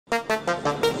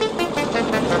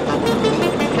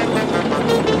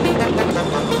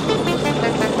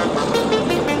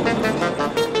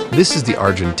This is the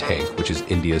Arjun Tank, which is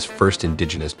India's first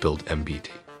indigenous built MBT.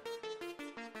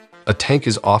 A tank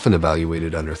is often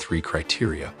evaluated under three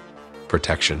criteria: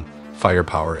 protection,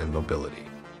 firepower, and mobility.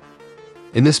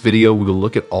 In this video, we will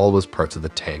look at all those parts of the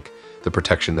tank, the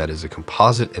protection that is a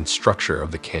composite and structure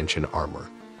of the KanchanArmour.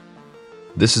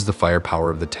 This is the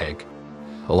firepower of the tank,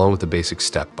 along with the basic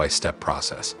step-by-step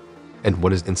process, and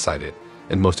what is inside it.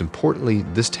 And most importantly,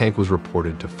 this tank was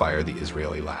reported to fire the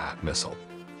Israeli LAHAT missile.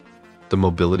 The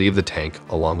mobility of the tank,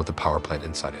 along with the power plant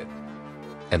inside it.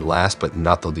 And last but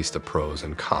not the least, the pros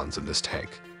and cons of this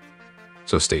tank.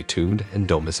 So stay tuned and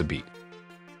don't miss a beat.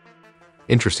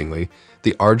 Interestingly,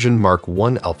 the Arjun Mark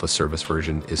 1 Alpha Service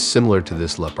version is similar to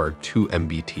this Lehpard 2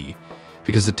 MBT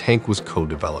because the tank was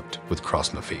co-developed with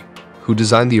Krauss-Maffei, who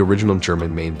designed the original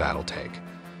German main battle tank.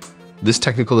 This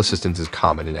technical assistance is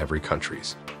common in every country.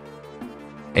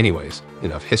 Anyways,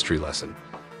 enough history lesson.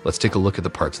 Let's take a look at the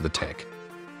parts of the tank.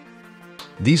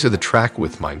 These are the track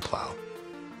width mine plow,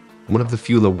 one of the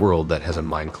few in the world that has a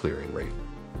mine clearing rate.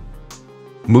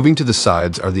 Moving to the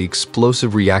sides are the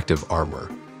explosive reactive armor.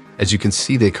 As you can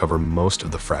see, they cover most of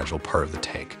the fragile part of the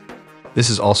tank. This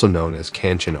is also known as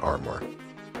KanchanArmour.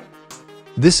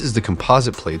 This is the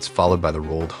composite plates followed by the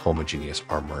rolled homogeneous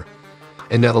armor.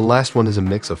 And now the last one is a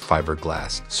mix of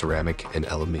fiberglass, ceramic, and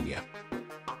aluminium.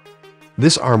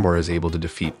 This armor is able to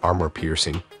defeat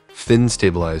armor-piercing,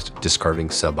 thin-stabilized discarding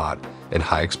sabot, and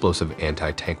high-explosive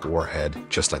anti-tank warhead,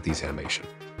 just like these animation.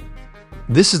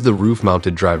 This is the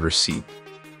roof-mounted driver's seat.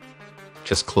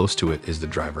 Just close to it is the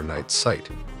driver night sight.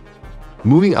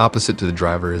 Moving opposite to the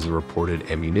driver is the reported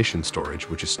ammunition storage,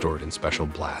 which is stored in special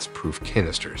blast-proof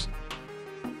canisters.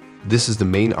 This is the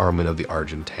main armament of the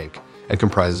Arjun Tank and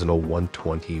comprises an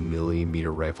 120mm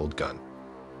rifled gun.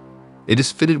 It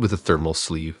is fitted with a thermal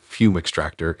sleeve, fume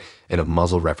extractor, and a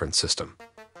muzzle reference system.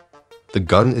 The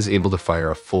gun is able to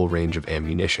fire a full range of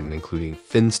ammunition, including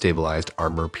thin-stabilized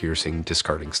armor-piercing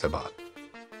discarding sabot.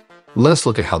 Let us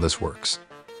look at how this works.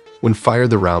 When fired,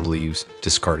 the round leaves,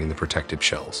 discarding the protective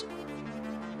shells.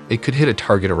 It could hit a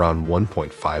target around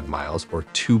 1.5 miles or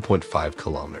 2.5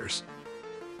 kilometers.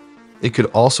 It could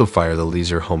also fire the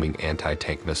laser-homing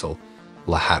anti-tank missile,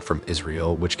 LAHAT from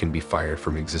Israel, which can be fired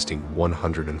from existing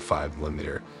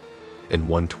 105mm and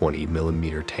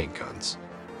 120mm tank guns.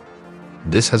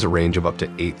 This has a range of up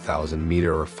to 8,000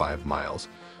 meters or 5 miles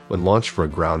when launched from a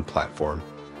ground platform,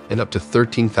 and up to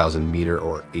 13,000 meters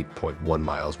or 8.1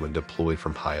 miles when deployed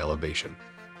from high elevation.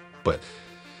 But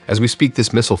as we speak,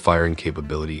 this missile firing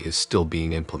capability is still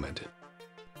being implemented.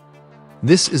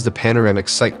 This is the panoramic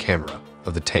sight camera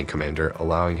of the tank commander,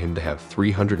 allowing him to have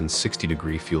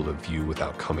 360-degree field of view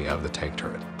without coming out of the tank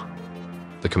turret.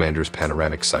 The commander's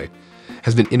panoramic sight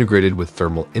has been integrated with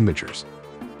thermal imagers.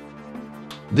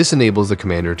 This enables the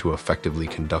commander to effectively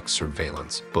conduct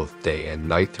surveillance, both day and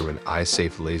night, through an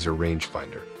eye-safe laser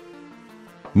rangefinder.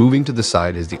 Moving to the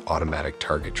side is the automatic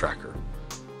target tracker.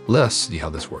 Let's see how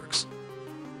this works.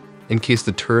 In case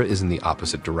the turret is in the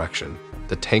opposite direction,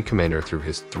 the tank commander, through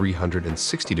his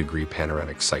 360-degree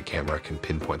panoramic sight camera, can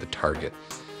pinpoint the target,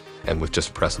 and with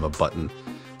just press of a button,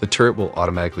 the turret will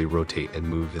automatically rotate and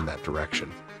move in that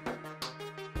direction.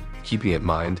 Keeping in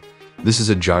mind, this is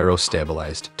a gyro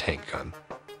stabilized tank gun.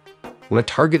 When a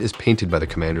target is painted by the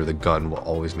commander, the gun will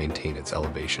always maintain its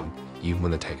elevation, even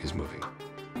when the tank is moving.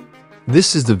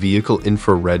 This is the vehicle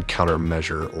infrared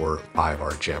countermeasure, or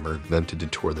IR jammer, meant to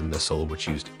detour the missile, which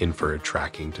used infrared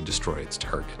tracking to destroy its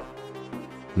target.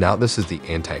 Now this is the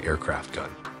anti-aircraft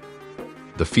gun.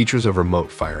 The features of remote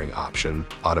firing option,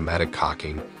 automatic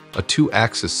cocking, a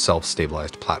 2-axis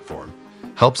self-stabilized platform,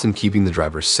 helps in keeping the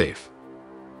driver safe.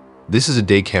 This is a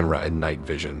day camera and night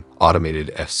vision,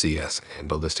 automated FCS and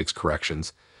ballistics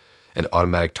corrections, and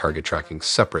automatic target tracking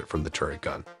separate from the turret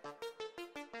gun.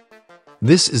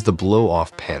 This is the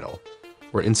blow-off panel,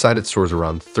 where inside it stores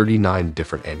around 39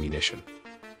 different ammunition.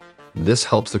 This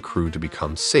helps the crew to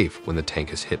become safe when the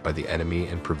tank is hit by the enemy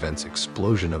and prevents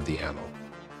explosion of the ammo.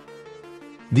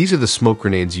 These are the smoke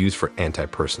grenades used for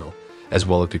anti-personnel, as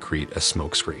well as to create a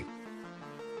smoke screen.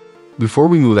 Before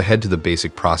we move ahead to the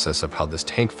basic process of how this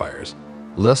tank fires,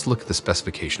 let's look at the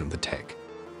specification of the tank.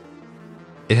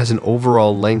 It has an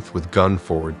overall length with gun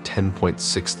forward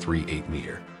 10.638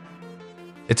 meters.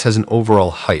 It has an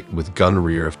overall height with gun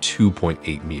rear of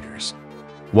 2.8 meters,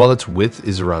 while its width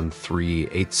is around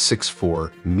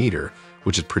 3.864 meters,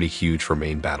 which is pretty huge for a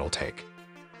main battle tank.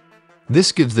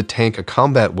 This gives the tank a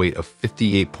combat weight of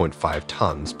 58.5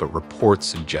 tons, but reports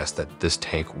suggest that this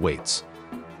tank weighs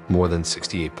more than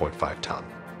 68.5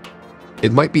 tons.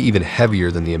 It might be even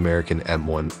heavier than the American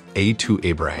M1A2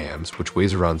 Abrams, which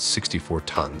weighs around 64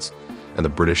 tons, and the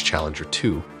British Challenger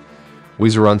 2,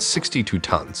 weighs around 62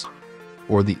 tons,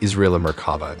 or the Israeli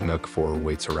Merkava Mk 4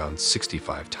 weighs around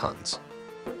 65 tons.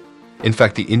 In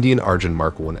fact, the Indian Arjun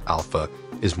Mark 1 Alpha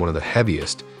is one of the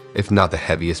heaviest, if not the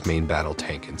heaviest main battle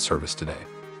tank in service today.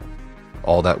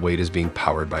 All that weight is being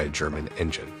powered by a German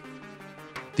engine.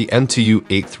 The MTU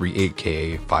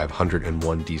 838 Ka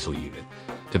 501 diesel unit,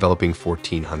 developing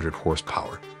 1400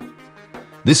 horsepower.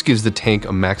 This gives the tank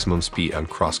a maximum speed on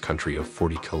cross-country of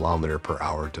 40 km per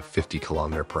hour to 50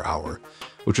 km per hour,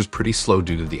 which was pretty slow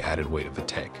due to the added weight of the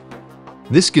tank.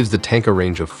 This gives the tank a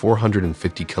range of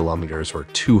 450 kilometers or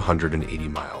 280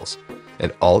 miles,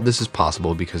 and all of this is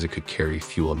possible because it could carry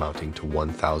fuel amounting to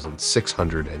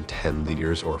 1,610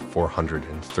 liters or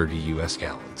 430 US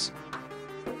gallons.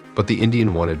 But the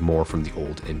Indian wanted more from the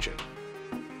old engine.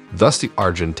 Thus, the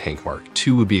Arjun Tank Mark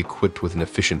II would be equipped with an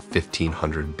efficient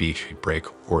 1500 brake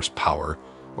horsepower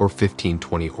or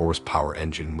 1520 horsepower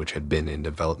engine, which had been in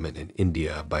development in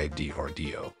India by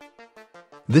DRDO.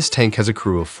 This tank has a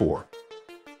crew of 4.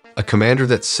 A commander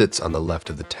that sits on the left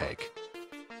of the tank.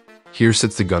 Here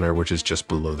sits the gunner, which is just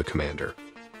below the commander.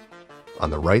 On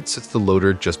the right sits the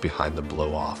loader just behind the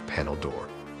blow-off panel door.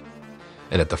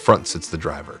 And at the front sits the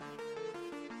driver.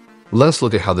 Let us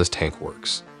look at how this tank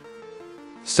works.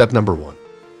 Step number 1.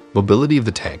 Mobility of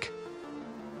the tank.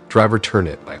 Driver turn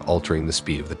it by altering the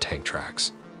speed of the tank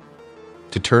tracks.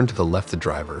 To turn to the left, the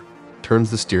driver turns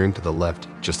the steering to the left,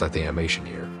 just like the animation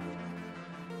here.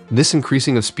 This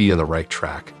increasing of speed on the right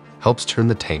track helps turn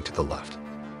the tank to the left.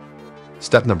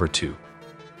 Step number 2.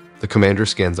 The commander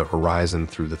scans the horizon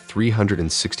through the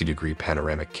 360-degree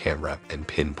panoramic camera and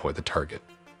pinpoint the target.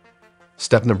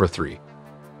 Step number 3.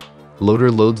 Loader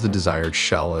loads the desired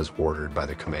shell as ordered by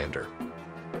the commander.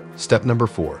 Step number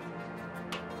 4.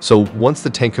 So once the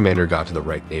tank commander got to the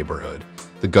right neighborhood,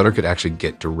 the gunner could actually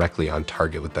get directly on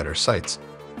target with better sights,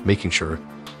 making sure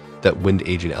that wind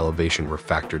age and elevation were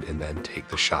factored in, then take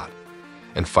the shot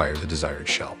and fire the desired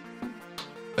shell.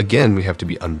 Again, we have to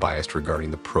be unbiased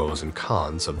regarding the pros and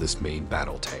cons of this main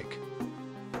battle tank.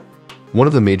 One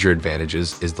of the major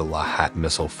advantages is the LAHAT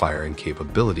missile firing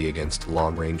capability against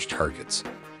long-range targets.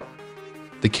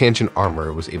 The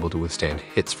KanchanArmour was able to withstand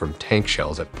hits from tank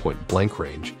shells at point-blank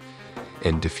range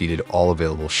and defeated all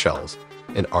available shells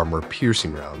and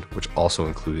armor-piercing round, which also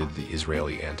included the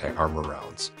Israeli anti-armor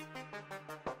rounds.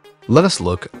 Let us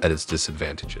look at its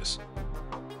disadvantages.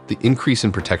 The increase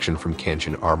in protection from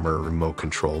KanchanArmour remote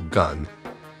control gun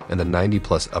and the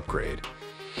 90+ upgrade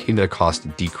came at a cost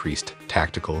of decreased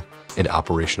tactical and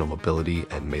operational mobility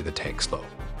and made the tank slow.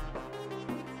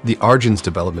 The Arjun's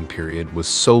development period was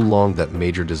so long that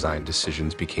major design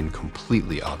decisions became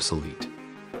completely obsolete.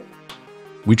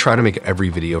 We try to make every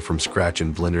video from scratch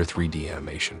in Blender 3D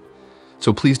animation,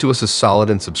 so please do us a solid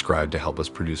and subscribe to help us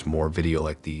produce more video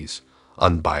like these,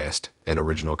 unbiased and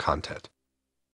original content.